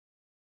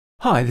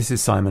Hi, this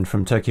is Simon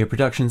from Tokyo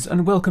Productions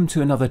and welcome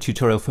to another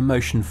tutorial for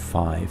Motion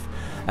 5.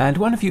 And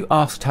one of you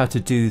asked how to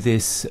do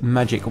this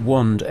magic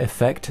wand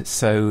effect,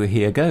 so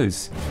here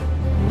goes.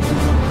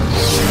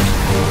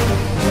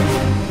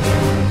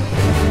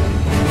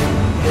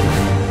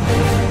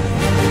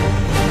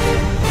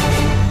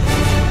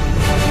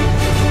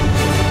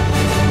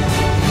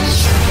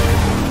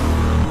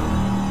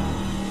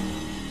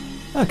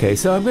 Okay,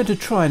 so I'm going to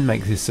try and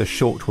make this a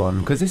short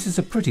one because this is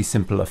a pretty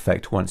simple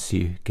effect once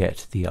you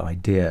get the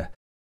idea.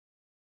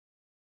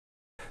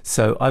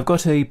 So I've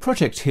got a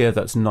project here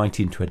that's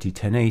 1920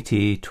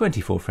 1080,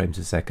 24 frames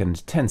a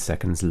second, 10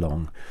 seconds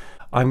long.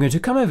 I'm going to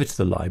come over to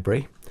the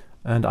library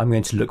and I'm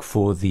going to look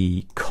for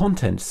the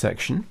content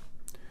section,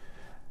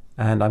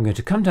 and I'm going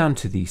to come down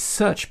to the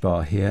search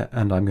bar here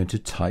and I'm going to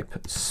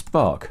type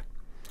Spark.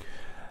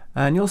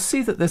 And you'll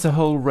see that there's a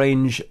whole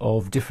range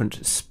of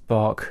different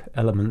Spark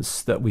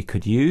elements that we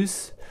could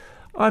use.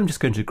 I'm just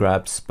going to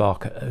grab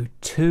Spark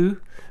 02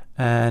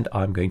 and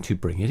I'm going to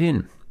bring it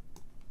in.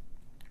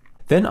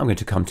 Then I'm going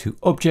to come to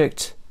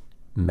Object,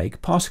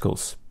 Make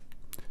Particles.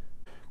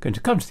 I'm going to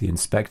come to the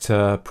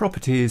inspector,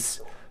 Properties,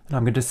 and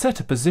I'm going to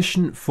set a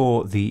position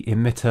for the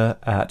emitter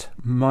at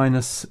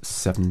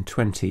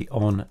 -720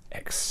 on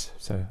X.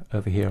 So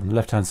over here on the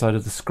left hand side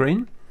of the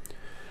screen.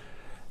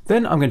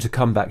 Then I'm going to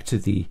come back to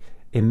the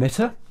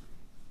emitter.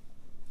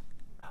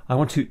 I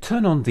want to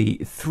turn on the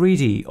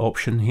 3D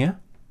option here.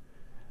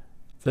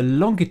 The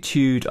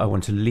longitude I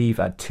want to leave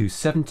at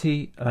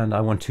 270 and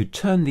I want to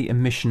turn the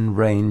emission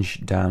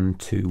range down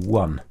to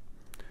 1.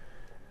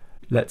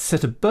 Let's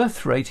set a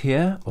birth rate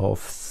here of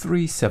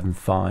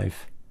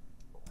 375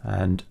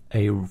 and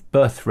a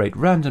birth rate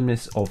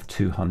randomness of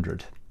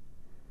 200.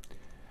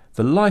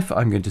 The life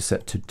I'm going to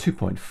set to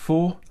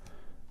 2.4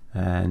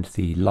 and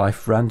the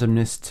life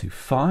randomness to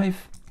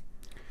 5.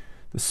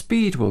 The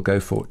speed will go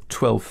for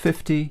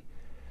 1250.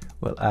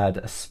 We'll add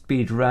a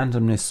speed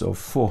randomness of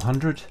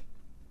 400.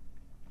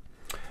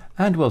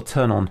 And we'll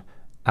turn on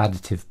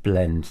additive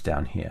blend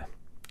down here.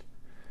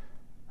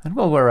 And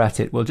while we're at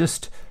it, we'll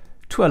just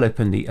twirl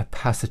open the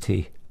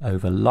opacity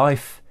over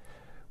life.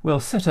 We'll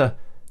set a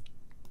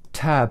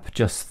tab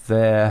just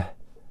there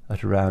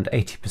at around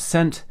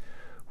 80%.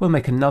 We'll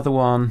make another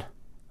one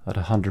at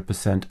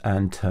 100%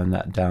 and turn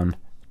that down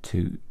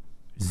to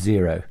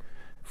 0.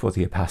 For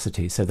the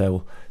opacity, so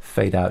they'll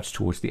fade out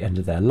towards the end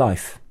of their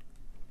life.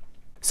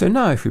 So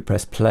now if we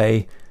press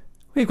play,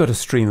 we've got a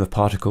stream of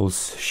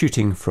particles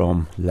shooting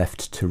from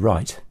left to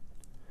right.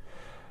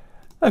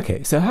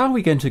 Okay, so how are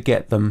we going to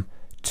get them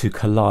to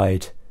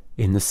collide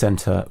in the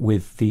center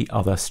with the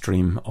other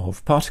stream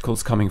of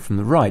particles coming from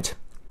the right?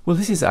 Well,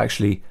 this is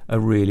actually a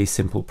really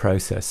simple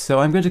process. So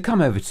I'm going to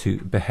come over to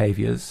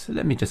behaviors.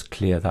 Let me just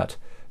clear that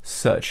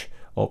search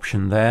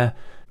option there.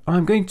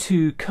 I'm going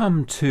to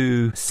come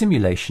to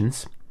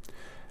simulations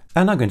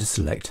and I'm going to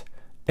select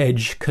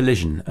edge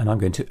collision and I'm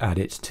going to add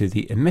it to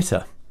the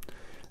emitter.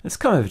 Let's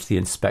come over to the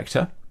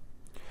inspector.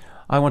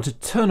 I want to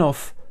turn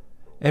off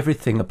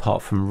everything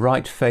apart from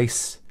right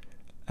face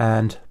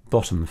and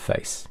bottom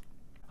face.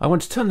 I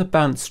want to turn the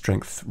bounce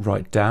strength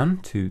right down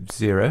to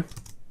 0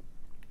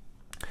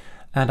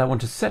 and I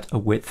want to set a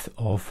width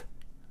of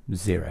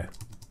 0.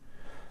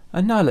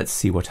 And now let's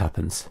see what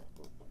happens.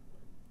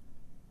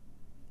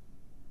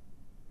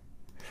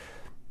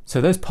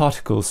 So those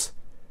particles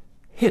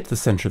hit the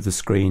center of the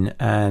screen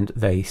and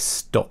they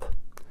stop.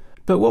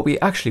 But what we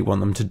actually want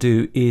them to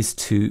do is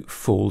to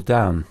fall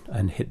down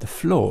and hit the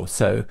floor.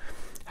 So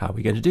how are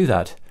we going to do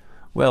that?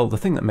 Well, the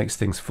thing that makes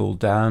things fall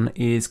down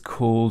is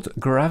called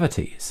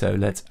gravity. So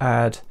let's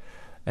add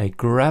a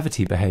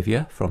gravity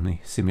behavior from the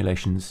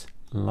simulations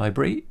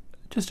library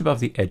just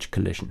above the edge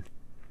collision.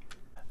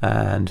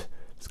 And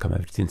let's come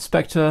over to the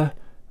inspector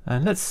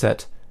and let's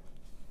set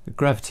the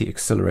gravity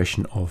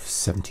acceleration of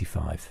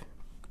 75.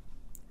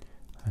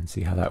 And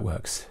see how that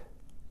works.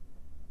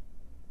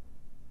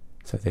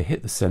 So they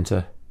hit the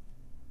center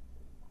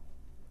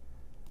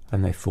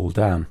and they fall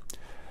down.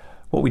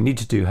 What we need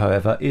to do,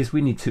 however, is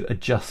we need to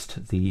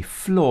adjust the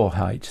floor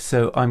height.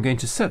 So I'm going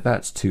to set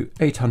that to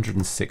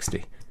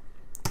 860.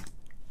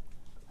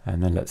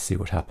 And then let's see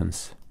what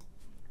happens.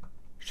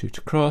 Shoot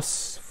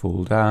across,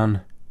 fall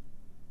down,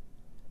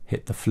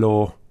 hit the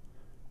floor,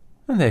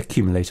 and they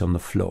accumulate on the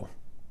floor.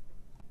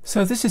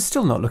 So this is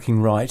still not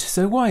looking right.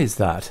 So why is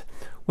that?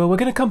 Well, we're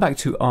going to come back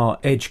to our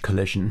edge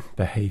collision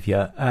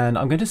behavior and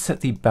I'm going to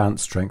set the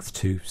bounce strength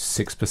to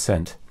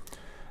 6%.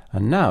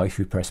 And now if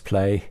we press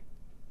play,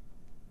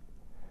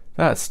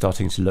 that's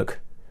starting to look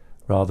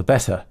rather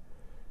better.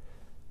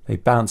 They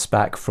bounce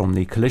back from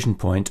the collision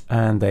point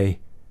and they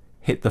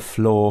hit the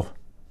floor,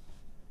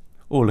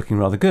 all looking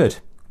rather good.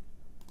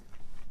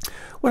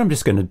 What I'm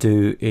just going to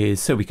do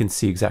is, so we can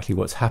see exactly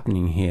what's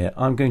happening here,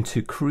 I'm going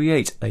to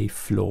create a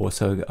floor.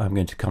 So I'm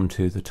going to come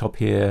to the top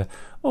here,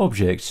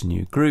 Object,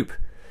 New Group.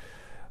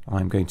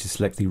 I'm going to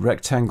select the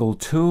rectangle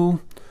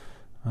tool.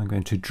 I'm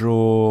going to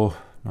draw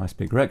a nice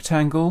big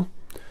rectangle.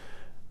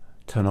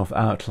 Turn off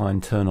outline,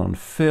 turn on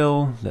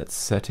fill. Let's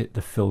set it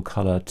the fill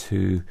color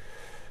to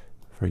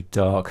very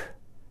dark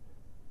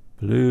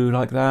blue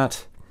like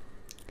that.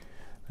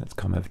 Let's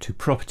come over to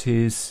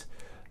properties.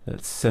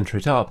 Let's center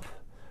it up.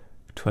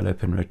 Twirl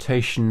open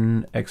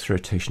rotation, X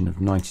rotation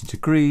of 90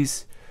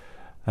 degrees.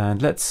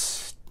 And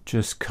let's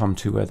just come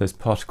to where those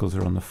particles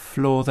are on the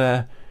floor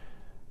there.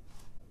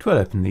 Twirl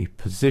open the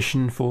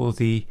position for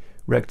the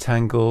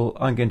rectangle.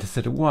 I'm going to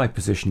set a Y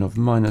position of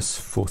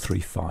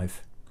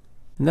 -435.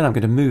 And then I'm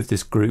going to move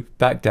this group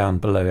back down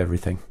below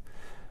everything.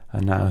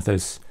 And now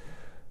those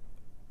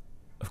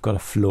have got a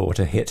floor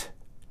to hit.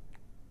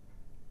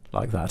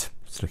 Like that.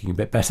 It's looking a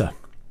bit better.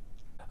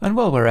 And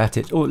while we're at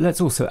it,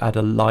 let's also add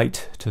a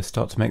light to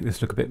start to make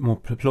this look a bit more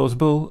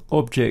plausible.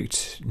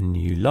 Object,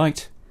 new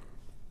light.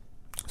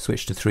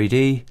 Switch to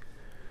 3D.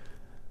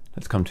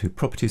 Let's come to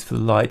properties for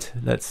the light.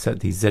 Let's set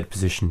the Z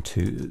position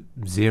to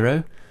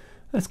 0.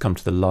 Let's come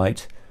to the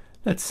light.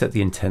 Let's set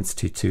the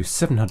intensity to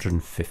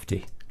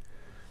 750.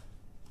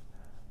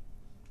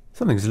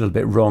 Something's a little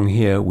bit wrong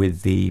here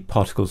with the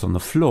particles on the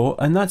floor,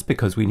 and that's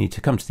because we need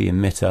to come to the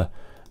emitter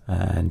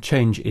and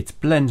change its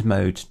blend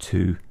mode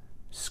to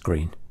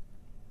screen.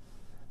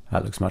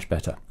 That looks much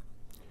better.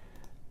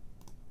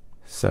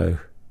 So,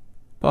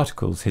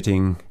 particles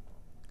hitting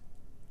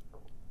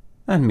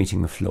and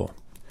meeting the floor.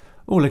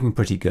 All looking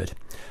pretty good.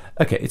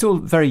 Okay, it's all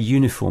very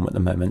uniform at the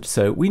moment,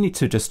 so we need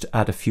to just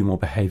add a few more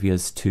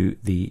behaviors to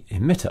the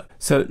emitter.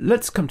 So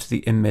let's come to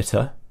the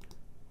emitter.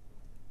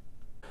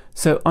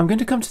 So I'm going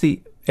to come to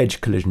the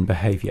edge collision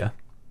behavior,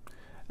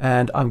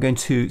 and I'm going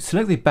to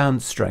select the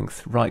bound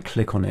strength, right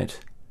click on it,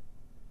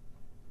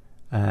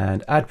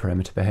 and add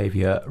parameter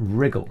behavior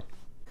wriggle.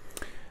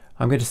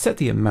 I'm going to set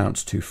the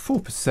amount to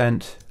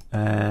 4%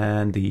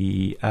 and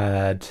the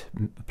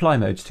apply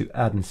modes to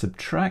add and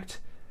subtract,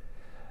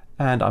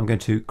 and I'm going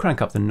to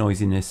crank up the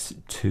noisiness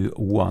to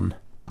 1.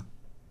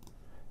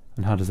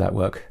 And how does that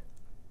work?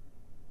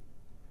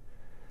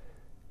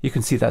 You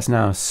can see that's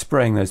now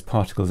spraying those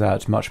particles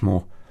out much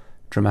more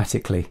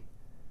dramatically.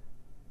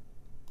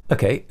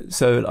 Okay,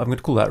 so I'm going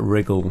to call that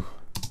wriggle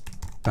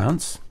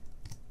bounce.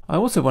 I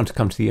also want to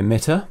come to the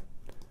emitter,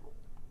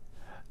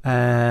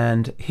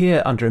 and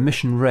here under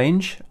emission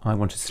range I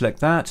want to select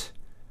that.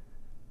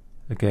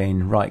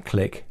 Again, right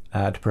click,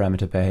 add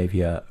parameter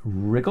behavior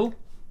wriggle.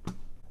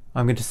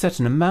 I'm going to set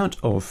an amount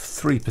of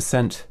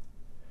 3%.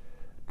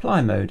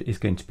 Apply mode is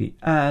going to be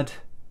add,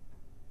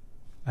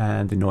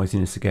 and the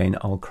noisiness again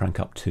I'll crank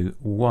up to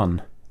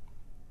 1.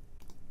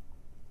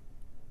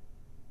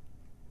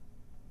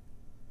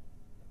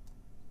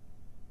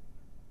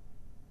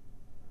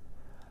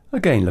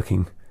 Again,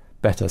 looking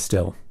better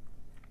still.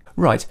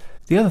 Right,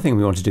 the other thing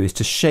we want to do is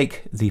to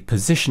shake the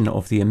position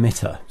of the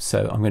emitter.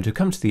 So I'm going to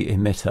come to the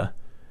emitter,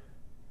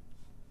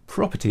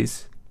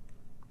 properties,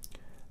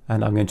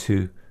 and I'm going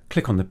to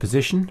click on the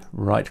position,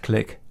 right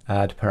click,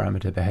 add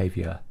parameter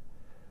behavior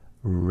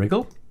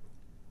wriggle.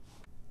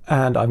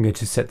 And I'm going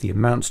to set the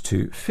amount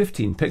to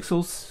 15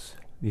 pixels,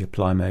 the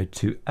apply mode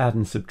to add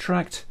and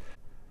subtract,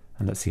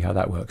 and let's see how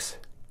that works.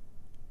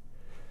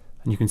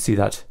 And you can see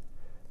that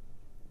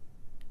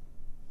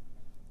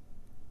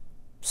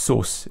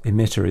source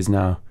emitter is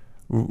now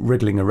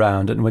wriggling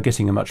around, and we're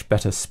getting a much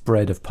better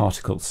spread of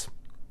particles.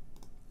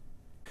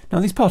 Now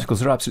these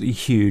particles are absolutely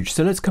huge,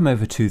 so let's come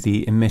over to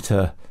the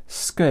emitter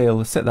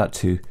scale, set that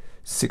to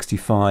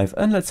 65,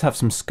 and let's have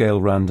some scale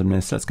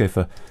randomness. Let's go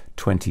for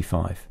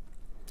 25.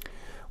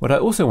 What I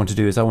also want to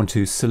do is I want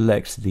to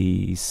select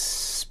the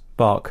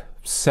spark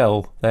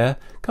cell there,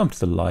 come to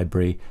the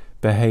library,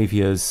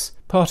 behaviors,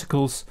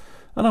 particles,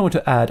 and I want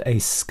to add a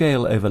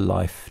scale over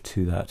life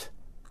to that.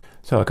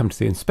 So I come to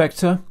the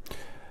inspector.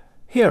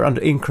 Here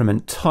under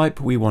increment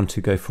type we want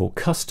to go for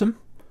custom.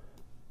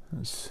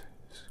 Let's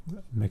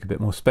make a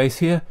bit more space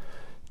here.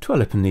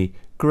 Twirl open the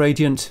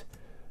gradient.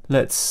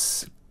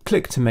 Let's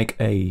click to make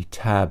a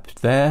tab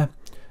there.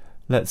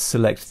 Let's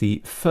select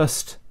the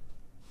first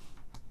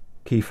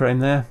keyframe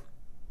there.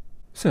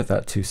 Set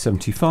that to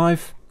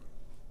 75.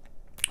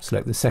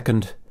 Select the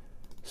second.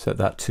 Set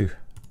that to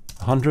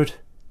 100.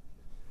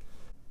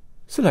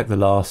 Select the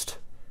last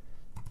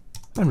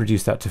and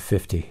reduce that to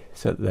 50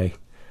 so that they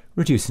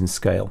reduce in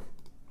scale.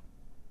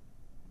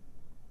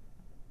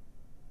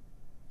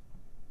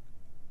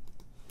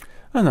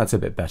 And that's a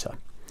bit better.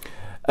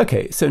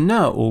 Okay, so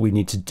now all we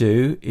need to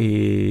do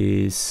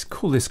is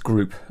call this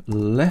group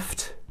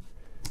left,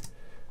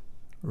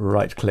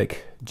 right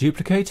click,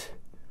 duplicate,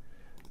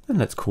 and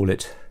let's call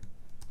it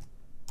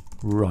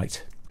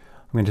right.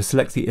 I'm going to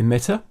select the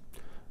emitter.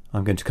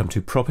 I'm going to come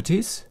to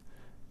properties.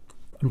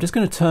 I'm just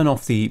going to turn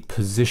off the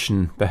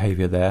position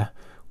behavior there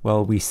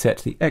while we set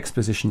the X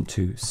position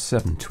to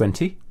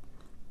 720.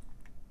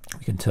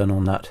 We can turn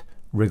on that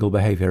wriggle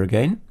behavior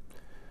again.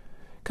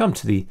 Come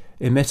to the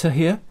emitter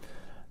here,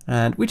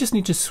 and we just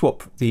need to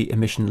swap the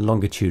emission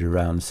longitude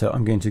around, so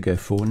I'm going to go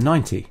for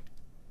 90.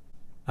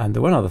 And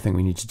the one other thing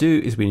we need to do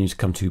is we need to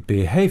come to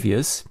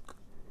behaviors.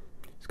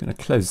 Just going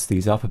to close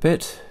these up a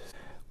bit.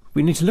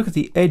 We need to look at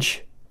the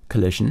edge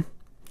collision,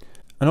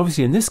 and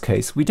obviously in this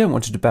case we don't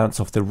want it to bounce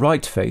off the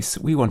right face,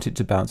 we want it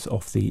to bounce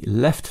off the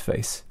left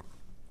face.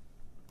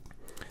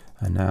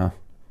 And now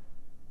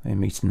they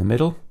meet in the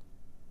middle.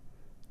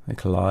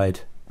 they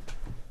collide,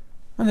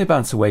 and they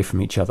bounce away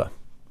from each other.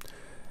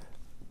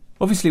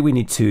 Obviously we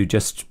need to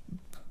just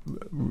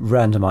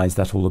randomize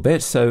that all a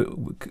bit,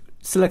 so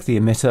select the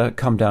emitter,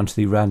 come down to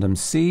the random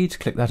seed,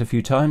 click that a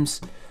few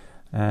times,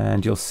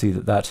 and you'll see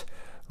that that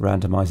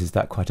randomizes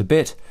that quite a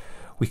bit.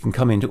 We can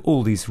come into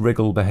all these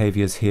wriggle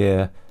behaviors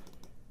here,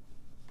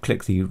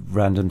 click the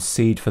random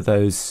seed for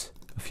those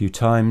a few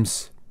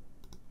times,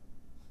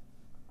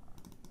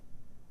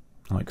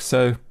 like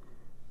so.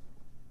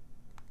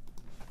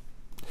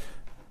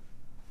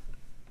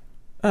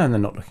 And they're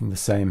not looking the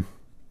same.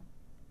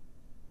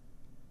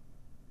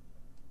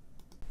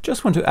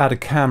 Just want to add a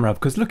camera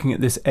because looking at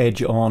this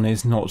edge on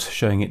is not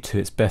showing it to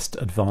its best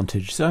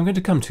advantage. So I'm going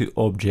to come to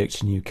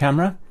Object, New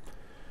Camera,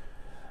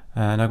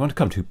 and I want to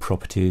come to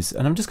Properties,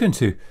 and I'm just going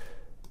to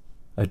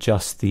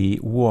adjust the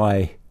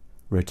Y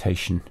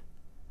rotation.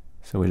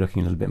 So we're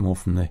looking a little bit more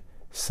from the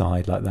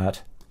side like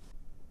that.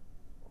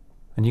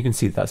 And you can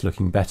see that that's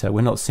looking better.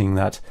 We're not seeing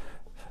that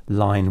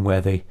line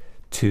where the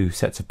two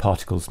sets of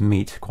particles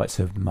meet quite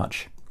so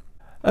much.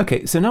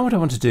 Okay, so now what I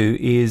want to do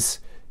is,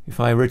 if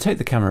I rotate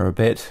the camera a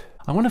bit,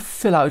 I want to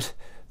fill out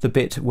the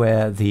bit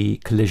where the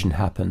collision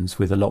happens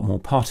with a lot more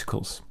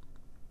particles.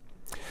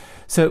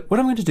 So what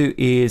I'm going to do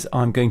is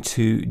I'm going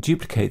to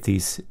duplicate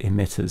these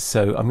emitters.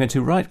 So I'm going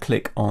to right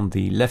click on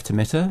the left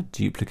emitter,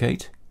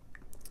 duplicate,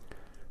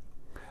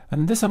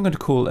 and this I'm going to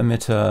call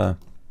emitter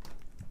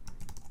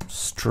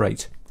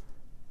straight.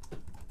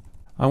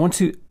 I want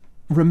to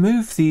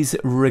remove these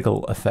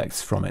wriggle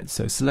effects from it,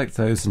 so select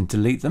those and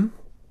delete them.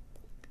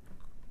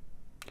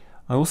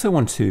 I also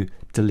want to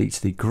delete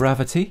the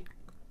gravity.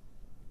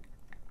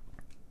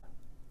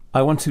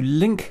 I want to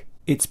link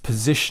its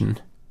position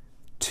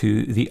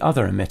to the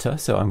other emitter,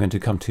 so I'm going to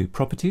come to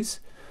Properties,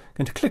 I'm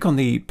going to click on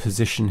the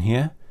position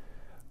here,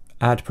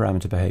 Add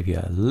Parameter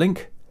Behavior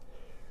Link,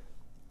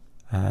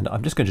 and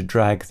I'm just going to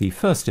drag the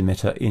first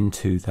emitter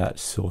into that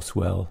source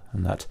well,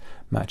 and that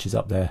matches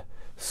up their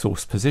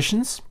source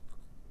positions.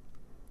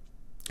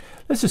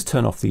 Let's just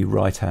turn off the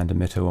right-hand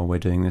emitter while we're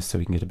doing this so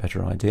we can get a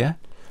better idea.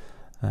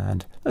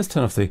 And let's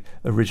turn off the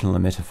original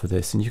emitter for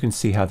this, and you can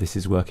see how this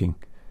is working.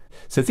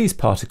 So these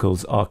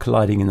particles are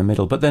colliding in the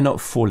middle, but they're not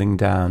falling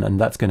down, and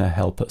that's going to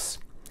help us.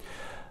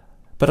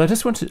 But I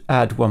just want to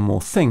add one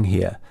more thing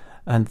here,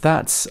 and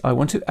that's I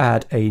want to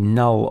add a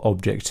null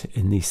object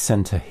in the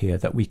center here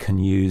that we can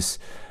use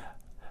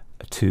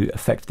to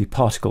affect the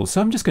particles.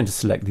 So I'm just going to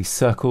select the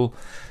circle,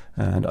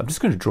 and I'm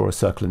just going to draw a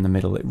circle in the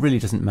middle. It really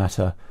doesn't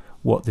matter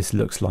what this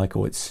looks like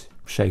or its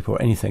shape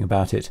or anything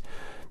about it.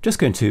 Just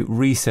going to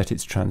reset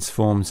its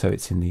transform so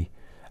it's in the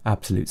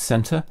absolute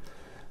center.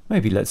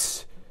 Maybe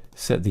let's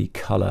set the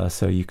color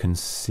so you can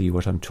see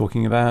what I'm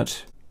talking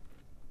about.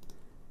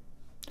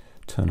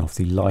 Turn off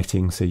the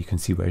lighting so you can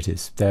see where it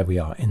is. There we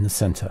are in the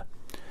center.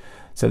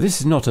 So this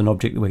is not an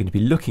object that we're going to be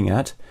looking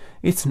at.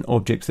 It's an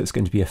object that's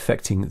going to be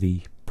affecting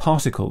the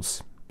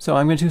particles. So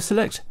I'm going to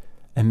select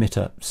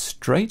emitter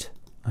straight.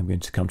 I'm going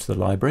to come to the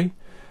library,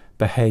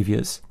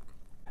 behaviors,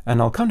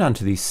 and I'll come down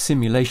to the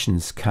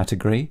simulations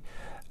category.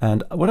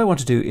 And what I want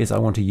to do is I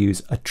want to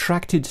use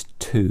attracted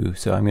to.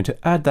 So I'm going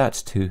to add that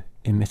to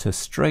emitter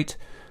straight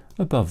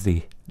above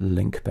the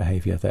link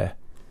behavior there.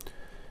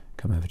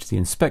 Come over to the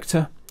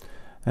inspector,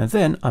 and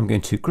then I'm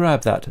going to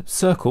grab that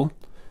circle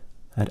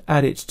and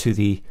add it to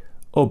the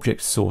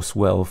object source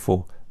well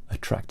for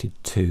attracted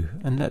to,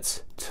 and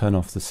let's turn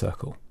off the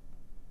circle.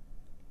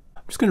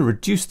 I'm just going to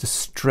reduce the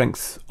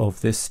strength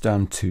of this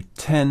down to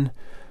 10,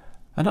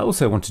 and I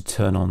also want to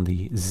turn on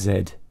the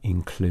Z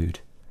include,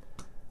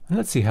 and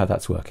let's see how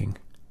that's working.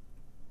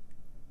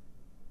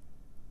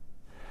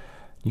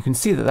 You can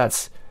see that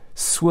that's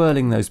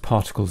swirling those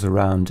particles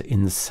around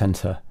in the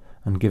center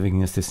and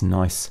giving us this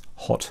nice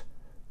hot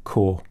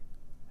core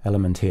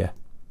element here.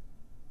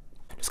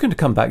 I'm just going to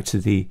come back to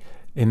the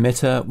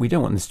emitter. We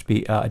don't want this to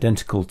be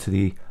identical to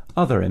the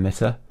other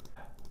emitter.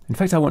 In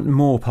fact, I want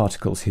more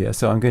particles here,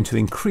 so I'm going to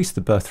increase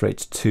the birth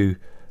rate to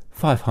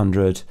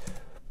 500,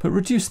 but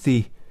reduce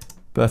the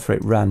birth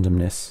rate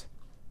randomness.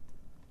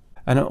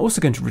 And I'm also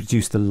going to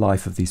reduce the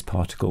life of these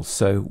particles,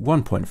 so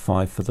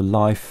 1.5 for the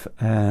life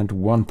and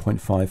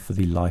 1.5 for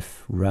the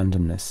life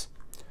randomness.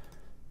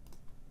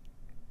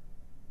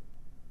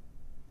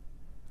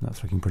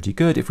 That's looking pretty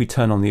good. If we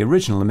turn on the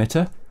original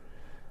emitter,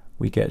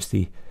 we get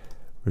the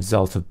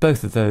result of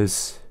both of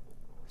those.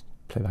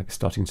 Playback is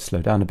starting to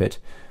slow down a bit,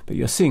 but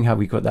you're seeing how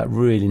we've got that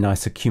really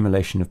nice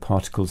accumulation of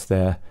particles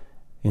there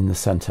in the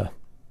center.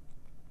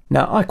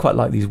 Now, I quite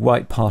like these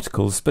white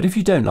particles, but if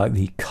you don't like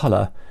the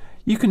color,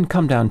 you can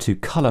come down to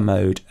color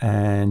mode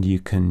and you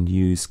can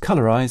use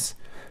colorize,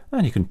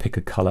 and you can pick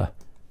a color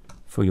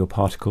for your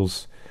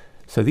particles.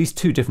 So these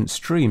two different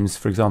streams,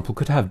 for example,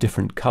 could have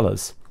different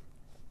colors,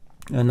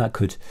 and that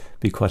could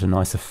be quite a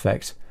nice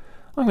effect.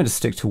 I'm going to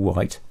stick to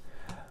white,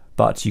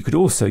 but you could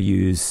also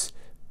use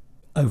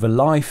over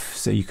life,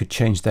 so you could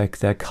change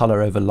their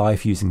color over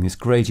life using this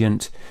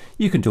gradient.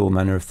 You can do all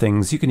manner of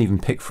things. You can even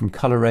pick from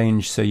color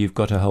range, so you've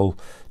got a whole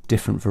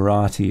different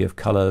variety of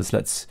colors.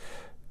 Let's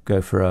go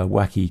for a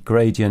wacky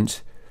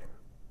gradient.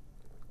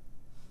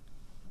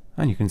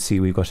 and you can see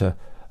we've got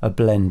a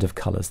blend of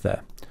colours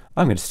there.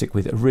 I'm going to stick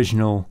with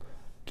original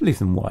to leave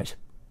them white.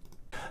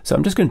 So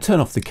I'm just going to turn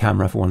off the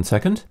camera for 1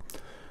 second.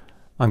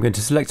 I'm going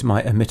to select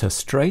my emitter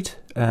straight,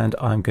 and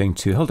I'm going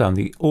to hold down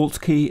the Alt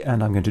key,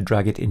 and I'm going to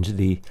drag it into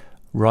the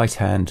right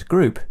hand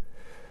group,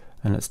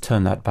 and let's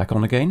turn that back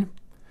on again.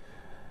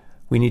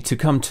 We need to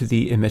come to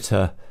the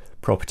emitter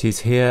properties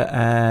here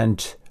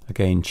and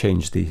again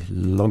change the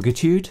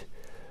longitude,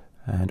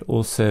 and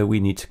also we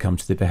need to come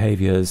to the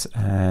behaviors,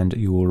 and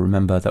you will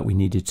remember that we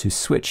needed to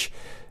switch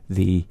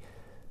the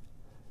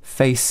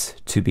face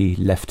to be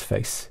left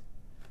face.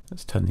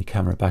 Let's turn the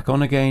camera back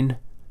on again,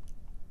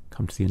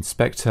 come to the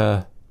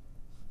inspector,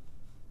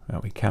 where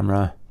are we,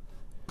 camera,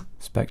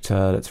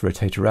 inspector, let's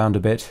rotate around a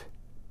bit.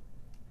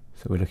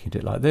 So we're looking at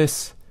it like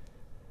this,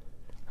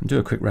 and do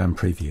a quick round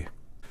preview.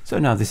 So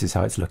now this is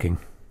how it's looking.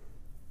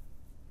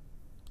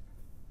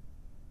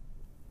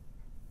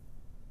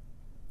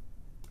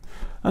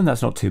 And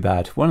that's not too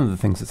bad. One of the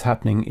things that's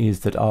happening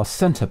is that our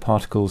center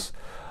particles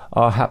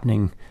are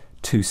happening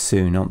too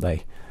soon, aren't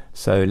they?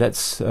 So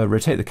let's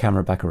rotate the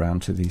camera back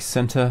around to the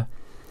center.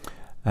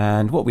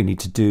 And what we need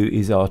to do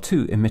is our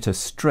two emitter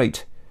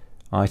straight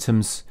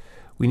items,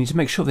 we need to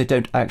make sure they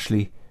don't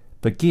actually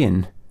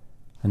begin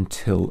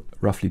until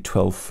roughly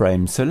 12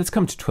 frames. So let's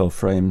come to 12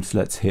 frames.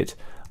 Let's hit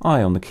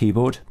I on the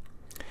keyboard.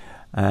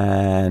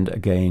 And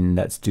again,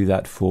 let's do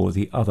that for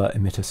the other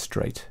emitter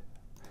straight.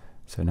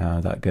 So now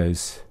that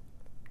goes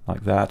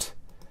like that,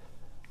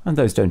 and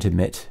those don't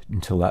emit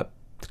until that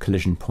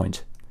collision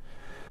point.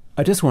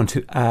 I just want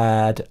to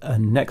add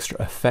an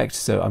extra effect,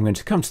 so I'm going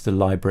to come to the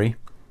library,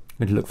 I'm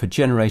going to look for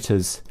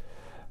generators,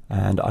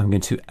 and I'm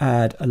going to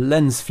add a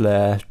lens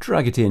flare,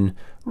 drag it in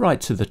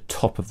right to the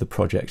top of the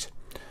project.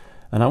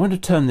 And I want to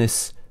turn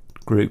this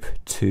group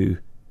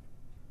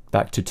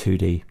back to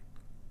 2D.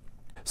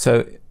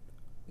 So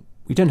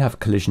we don't have a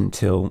collision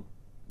till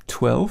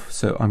 12,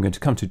 so I'm going to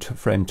come to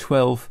frame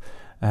 12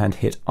 and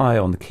hit I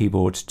on the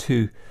keyboard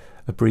to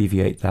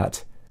abbreviate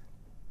that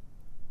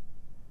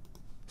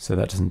so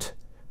that doesn't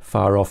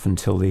fire off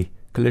until the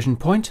collision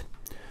point.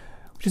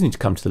 We just need to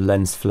come to the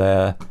lens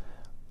flare,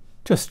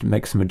 just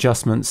make some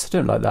adjustments. I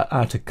don't like that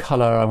outer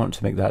colour, I want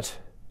to make that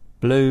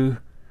blue.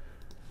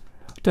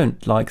 I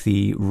don't like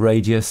the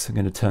radius, I'm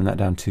going to turn that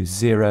down to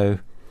 0. I'm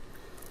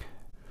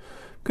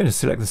going to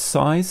select the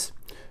size,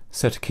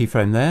 set a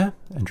keyframe there,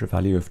 enter a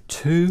value of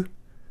 2,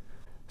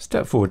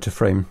 step forward to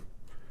frame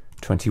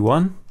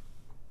 21,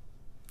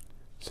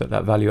 set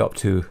that value up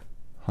to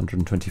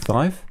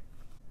 125,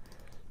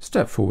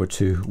 step forward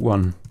to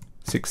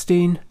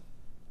 116,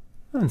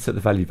 and set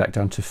the value back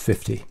down to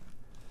 50.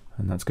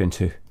 And that's going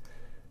to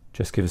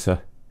just give us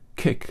a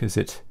kick as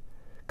it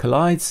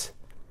collides.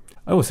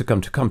 I also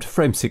come to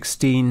frame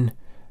 16,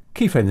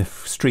 keyframe the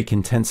streak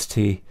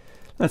intensity.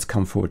 Let's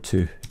come forward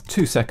to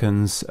 2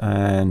 seconds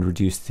and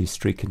reduce the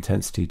streak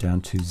intensity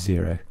down to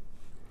 0.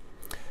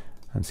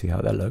 And see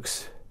how that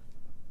looks.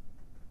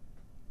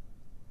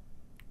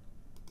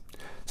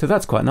 So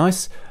that's quite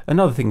nice.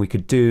 Another thing we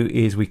could do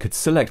is we could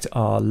select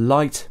our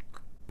light,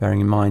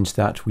 bearing in mind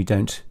that we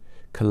don't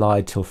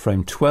collide till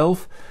frame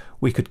 12.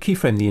 We could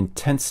keyframe the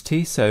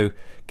intensity, so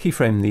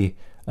keyframe the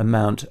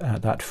amount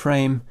at that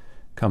frame,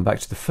 come back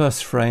to the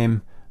first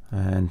frame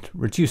and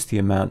reduce the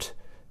amount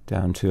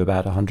down to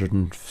about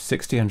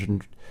 160,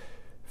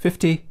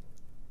 150.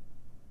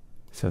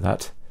 So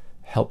that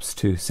helps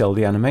to sell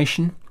the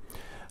animation.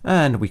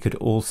 And we could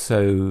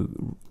also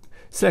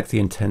select the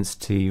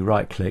intensity,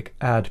 right click,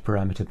 add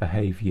parameter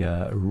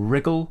behavior,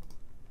 wriggle.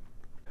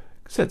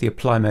 Set the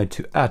apply mode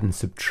to add and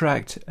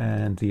subtract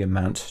and the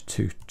amount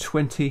to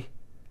 20.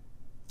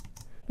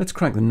 Let's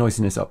crank the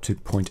noisiness up to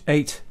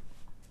 0.8.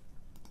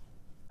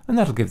 And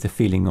that'll give the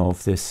feeling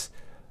of this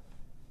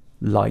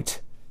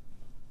light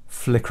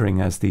flickering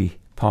as the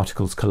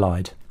particles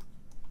collide.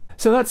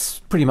 So that's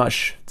pretty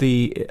much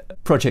the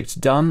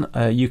project done.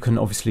 You can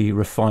obviously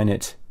refine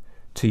it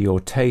to your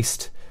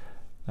taste.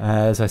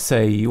 As I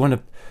say, you want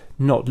to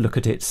not look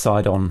at it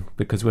side on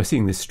because we're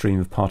seeing this stream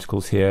of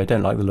particles here. I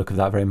don't like the look of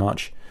that very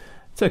much.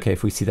 It's okay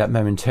if we see that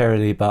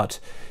momentarily, but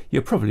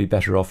you're probably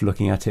better off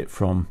looking at it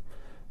from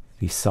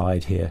the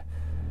side here.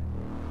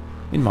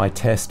 In my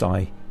test,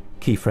 I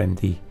keyframed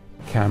the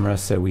camera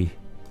so we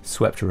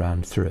swept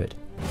around through it.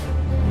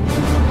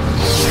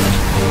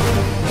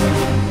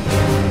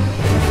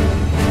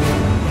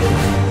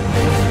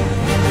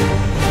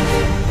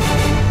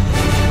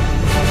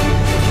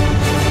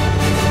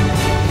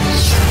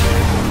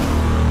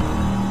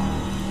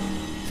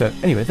 So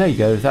anyway, there you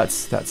go,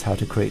 that's how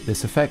to create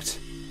this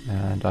effect,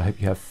 and I hope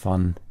you have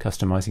fun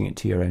customizing it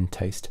to your own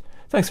taste.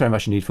 Thanks very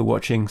much indeed for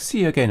watching. See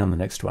you again on the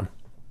next one.